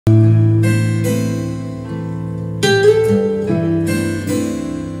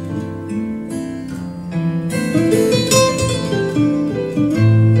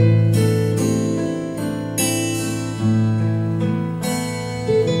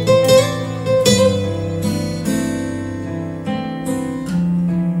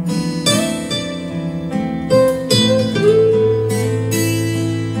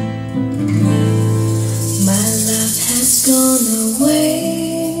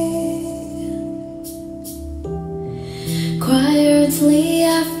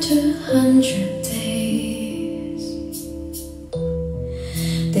after 100 days.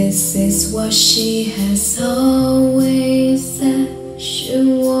 This is what she has always said. She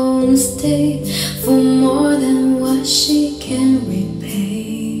won't stay for more than what she can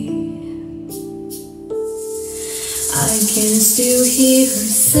repay. I can still hear her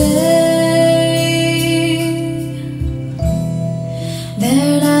say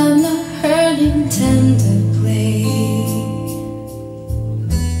that I'm not hurting tender play.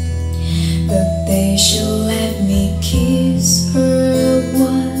 The day she let me kiss her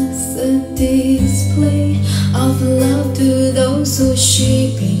was a display of love to those who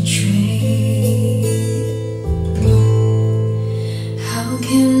she betrayed. How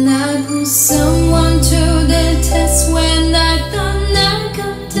can I put someone to the test when I thought I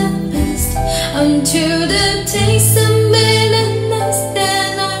got the best? Until the taste of bitterness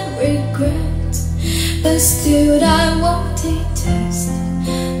that I regret, but still I won't detest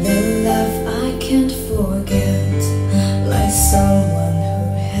the love I can't forget, like someone who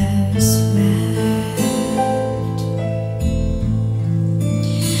has left.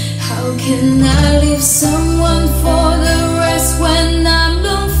 How can I leave someone for the rest when I'm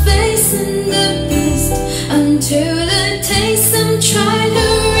not facing the best? Until the taste I'm trying to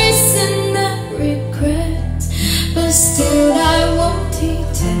reason that regret, but still I won't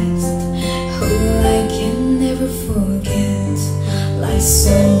detest who I can never forget, like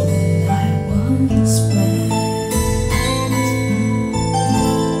someone I once met.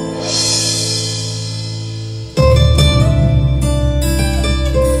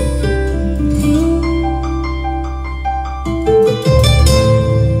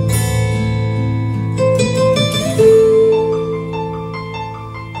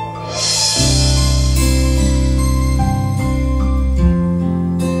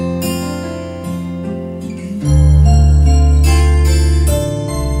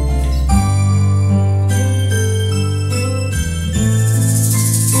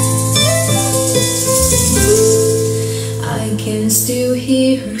 I can still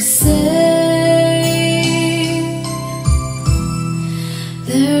hear her say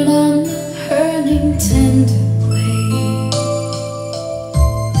that I'm not hurting tender play.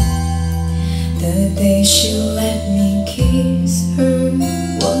 The day she let me kiss her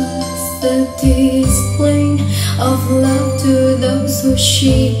was the display of love to those who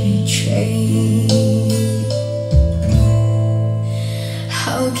she betrayed.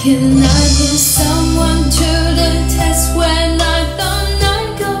 How can I put someone to the test when I thought I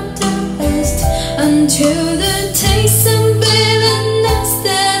got the best? Until the taste of bitterness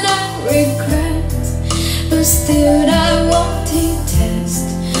that I regret, but still I won't detest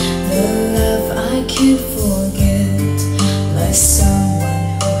the love I can't forget, like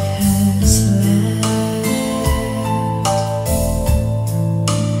someone who has left.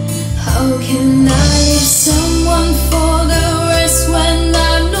 How can I leave someone for the rest when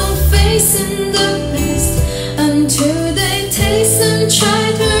I'm not facing the best? Until they taste and try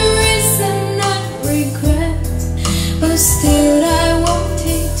to reason that regret, but still I won't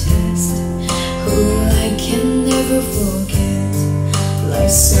detest who I can never forget, like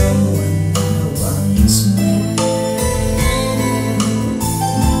someone I once met.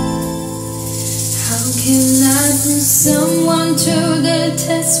 How can I put someone to the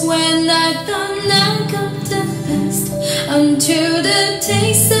test when I thought I got the best? Until the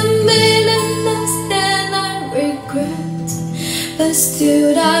taste of bitterness that I regret, but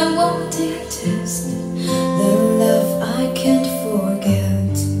still I won't detest the love I can't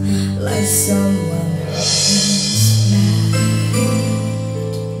forget, like someone